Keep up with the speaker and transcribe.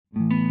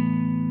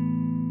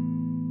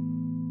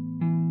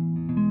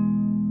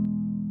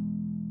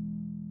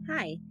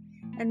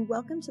and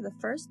welcome to the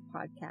first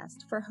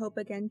podcast for Hope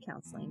Again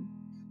Counseling.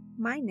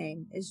 My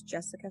name is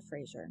Jessica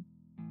Frazier.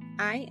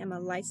 I am a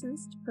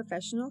licensed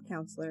professional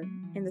counselor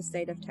in the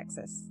state of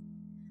Texas.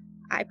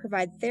 I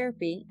provide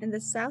therapy in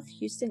the South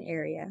Houston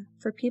area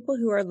for people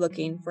who are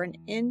looking for an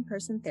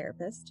in-person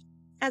therapist,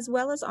 as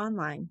well as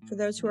online for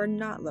those who are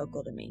not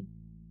local to me.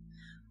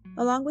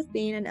 Along with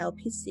being an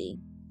LPC,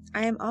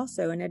 I am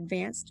also an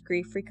advanced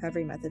grief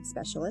recovery method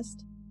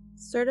specialist,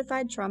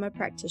 certified trauma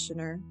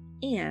practitioner,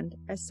 and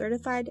a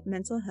certified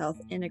mental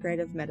health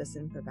integrative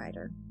medicine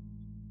provider.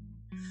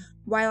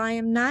 While I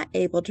am not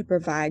able to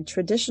provide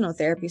traditional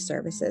therapy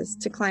services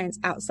to clients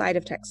outside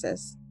of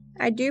Texas,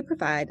 I do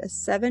provide a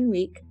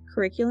 7-week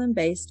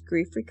curriculum-based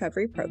grief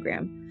recovery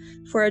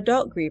program for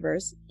adult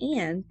grievers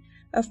and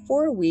a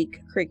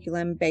 4-week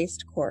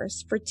curriculum-based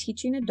course for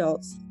teaching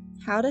adults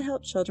how to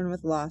help children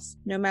with loss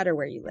no matter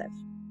where you live.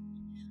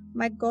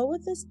 My goal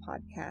with this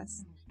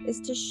podcast is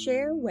to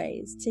share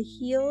ways to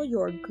heal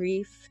your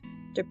grief,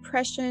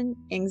 depression,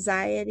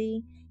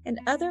 anxiety, and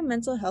other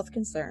mental health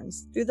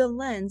concerns through the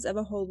lens of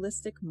a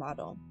holistic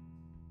model.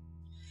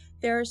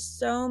 There are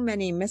so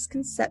many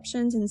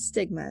misconceptions and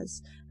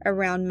stigmas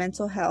around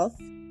mental health,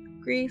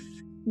 grief,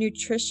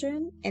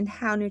 nutrition, and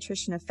how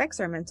nutrition affects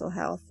our mental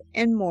health,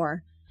 and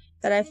more,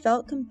 that I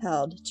felt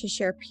compelled to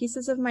share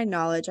pieces of my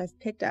knowledge I've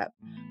picked up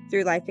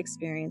through life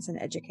experience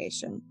and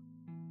education.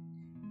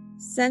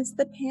 Since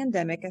the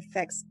pandemic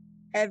affects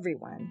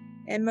everyone,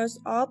 and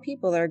most all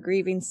people are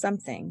grieving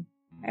something,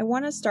 I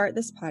want to start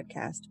this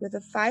podcast with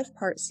a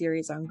 5-part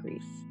series on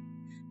grief.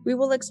 We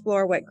will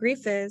explore what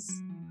grief is,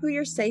 who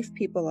your safe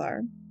people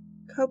are,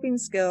 coping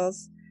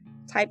skills,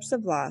 types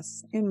of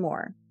loss, and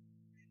more.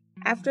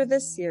 After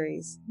this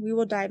series, we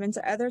will dive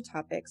into other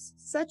topics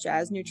such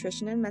as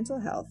nutrition and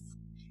mental health,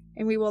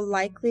 and we will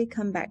likely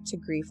come back to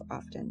grief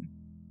often.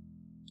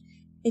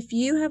 If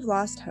you have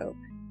lost hope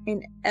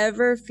and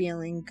ever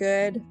feeling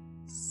good,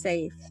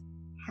 safe,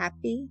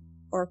 happy,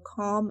 or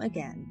calm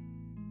again,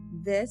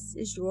 this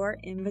is your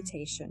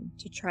invitation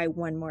to try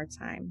one more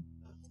time.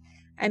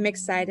 I'm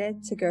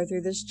excited to go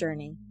through this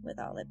journey with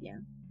all of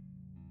you.